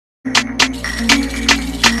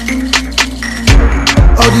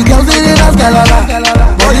the girls in the dance,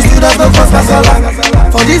 galala. Body stood up and fast,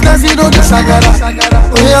 casala. For this dance, you know the shagara.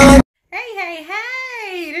 Oh yeah.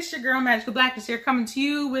 Hey, this your girl Magikalblackness here, coming to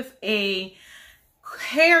you with a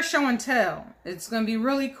hair show and tell. It's going to be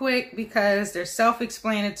really quick because they're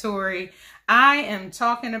self-explanatory. I am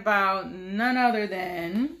talking about none other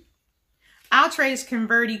than Outre's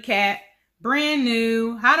Converti cap, brand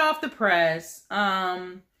new, hot off the press.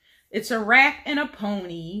 It's a wrap and a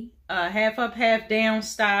pony, half up, half down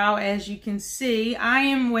style. As you can see, I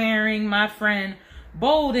am wearing my friend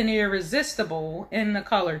Bold and Irresistible in the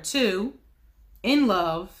color 2. In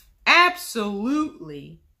love,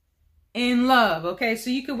 absolutely in love. Okay, so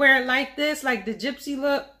you can wear it like this, like the gypsy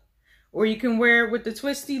look, or you can wear it with the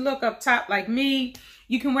twisty look up top like me.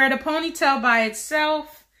 You can wear the ponytail by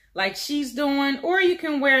itself like she's doing, or you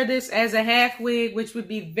can wear this as a half wig, which would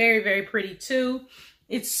be very, very pretty too.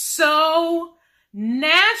 It's so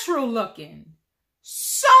natural looking,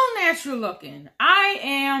 so natural looking. I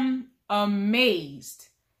am amazed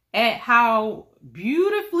at how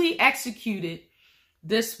beautifully executed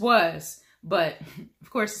this was. But of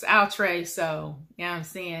course it's Outre, so you know what I'm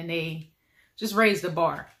saying, they just raised the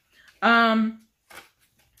bar.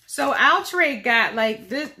 So Outre got like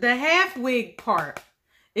this, the half wig part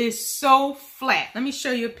is so flat. Let me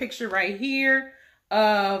show you a picture right here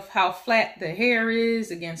of how flat the hair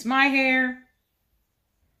is against my hair.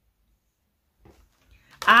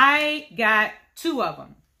 I got 2 of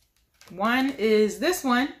them. One is this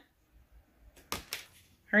one.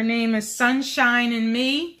 Her name is Sunshine and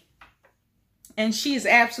Me, and she is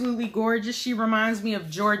absolutely gorgeous. She reminds me of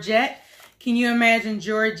Georgette. Can you imagine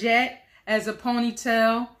Georgette as a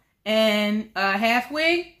ponytail and a half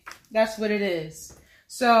wig? That's what it is.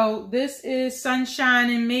 So this is Sunshine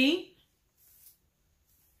and Me.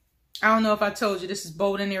 I don't know if I told you, this is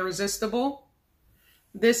Bold and Irresistible.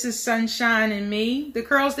 This is Sunshine and Me. The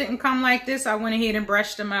curls didn't come like this. I went ahead and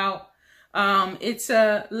brushed them out. It's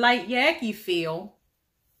a light yaki feel.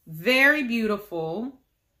 Very beautiful.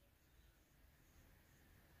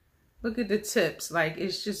 Look at the tips. Like,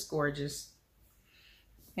 it's just gorgeous.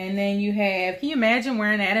 And then you have, can you imagine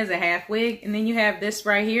wearing that as a half wig? And then you have this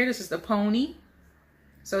right here. This is the pony.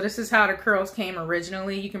 So this is how the curls came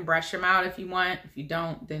originally. You can brush them out if you want. If you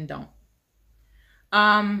don't, then don't.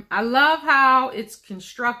 I love how it's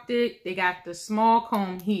constructed. They got the small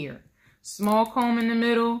comb here. Small comb in the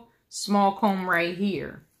middle. Small comb right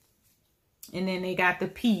here. And then they got the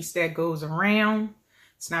piece that goes around.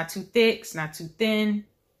 It's not too thick. It's not too thin.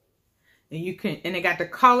 And they got the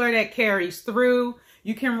color that carries through.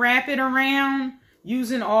 You can wrap it around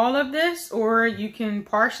using all of this, or you can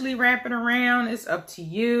partially wrap it around. It's up to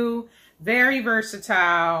you. Very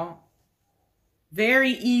versatile.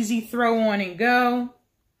 Very easy throw on and go.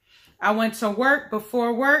 I went to work.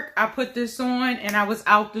 Before work, I put this on and I was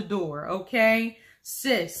out the door. Okay,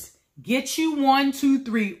 sis, get you 1, 2,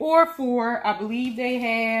 3, or 4. I believe they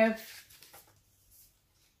have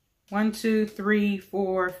 1, 2, 3,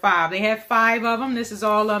 4, 5. They have 5 of them. This is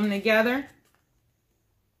all of them together.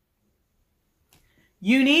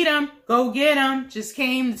 You need them. Go get them. Just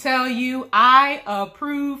came to tell you I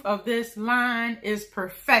approve of this line. Is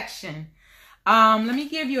perfection. Let me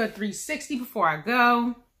give you a 360 before I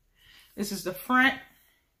go. This is the front.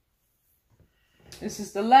 This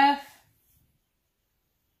is the left.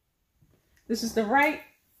 This is the right.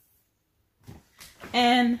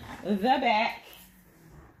 And the back.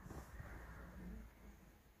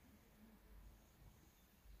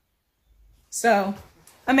 So,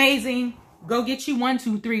 amazing. Go get you 1,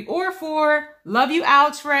 2, 3, or 4. Love you,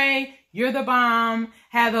 Outre. You're the bomb.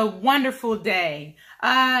 Have a wonderful day.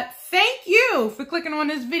 Thank you for clicking on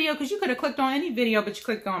this video, because you could have clicked on any video, but you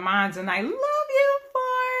clicked on mine, and I love you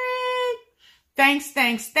for it.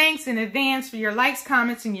 Thanks in advance for your likes,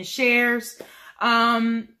 comments, and your shares.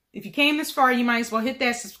 If you came this far, you might as well hit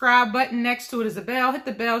that subscribe button. Next to it is a bell. Hit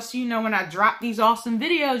the bell so you know when I drop these awesome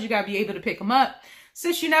videos. You got to be able to pick them up,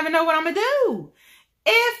 since you never know what I'm going to do.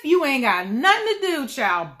 If you ain't got nothing to do,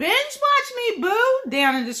 child, binge watch me, boo.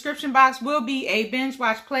 Down in the description box will be a binge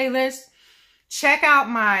watch playlist. Check out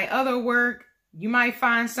my other work. You might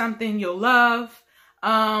find something you'll love.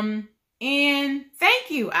 And thank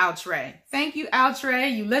you, Outre. Thank you, Outre.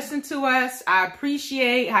 You listened to us. I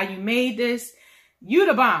appreciate how you made this. You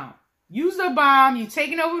the bomb. You's the bomb. You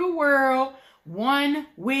taking over the world. 1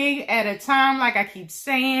 wig at a time, like I keep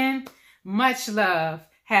saying. Much love.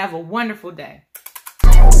 Have a wonderful day.